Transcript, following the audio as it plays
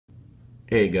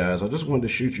Hey guys, I just wanted to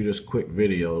shoot you this quick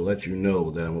video to let you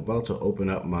know that I'm about to open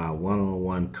up my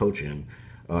one-on-one coaching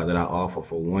that I offer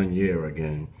for 1 year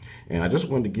again. And I just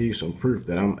wanted to give you some proof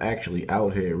that I'm actually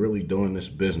out here really doing this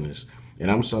business. And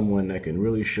I'm someone that can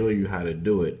really show you how to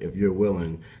do it if you're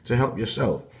willing to help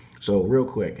yourself. So real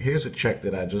quick, here's a check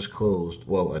that I just closed,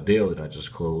 well, a deal that I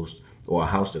just closed, or a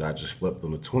house that I just flipped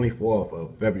on the 24th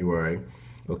of February.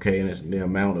 Okay, and it's the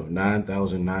amount of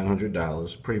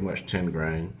 $9,900, pretty much 10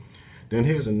 grand. Then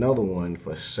here's another one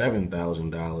for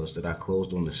 $7,000 that I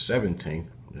closed on the 17th.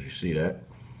 As you see that.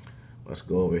 Let's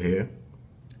go over here.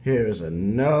 Here's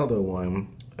another one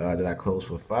that I closed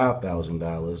for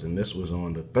 $5,000, and this was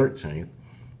on the 13th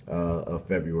of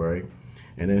February.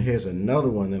 And then here's another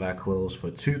one that I closed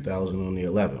for $2,000 on the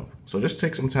 11th. So just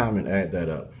take some time and add that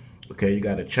up. Okay, you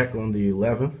got a check on the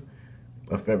 11th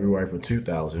of February for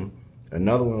 $2,000,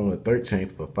 another one on the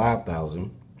 13th for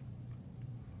 $5,000.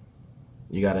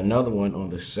 You got another one on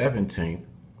the 17th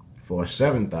for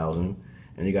 $7,000,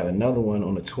 and you got another one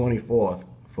on the 24th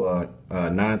for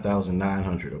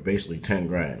 $9,900, or basically 10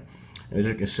 grand. And as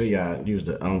you can see, I used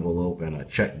the envelope and a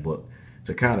checkbook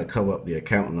to kind of cover up the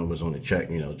account numbers on the check,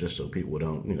 just so people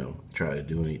don't, try to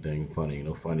do anything funny,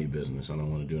 funny business. I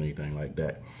don't want to do anything like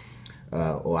that,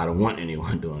 or I don't want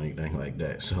anyone doing anything like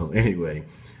that. So anyway.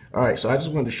 All right, so I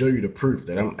just wanted to show you the proof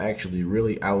that I'm actually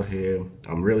really out here.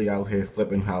 I'm really out here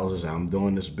flipping houses. I'm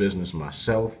doing this business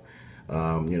myself.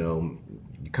 You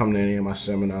come to any of my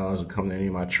seminars or come to any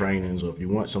of my trainings, or if you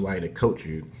want somebody to coach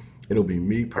you, it'll be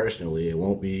me personally. It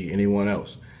won't be anyone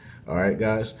else. All right,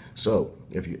 guys. So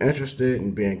if you're interested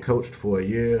in being coached for a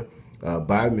year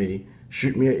by me,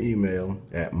 shoot me an email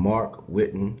at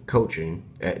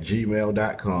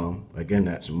markwhittencoaching@gmail.com. Again,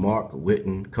 that's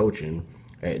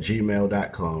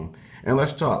markwhittencoaching@gmail.com, and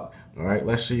let's talk. All right,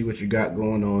 let's see what you got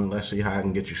going on. Let's see how I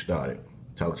can get you started.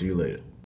 Talk to you later.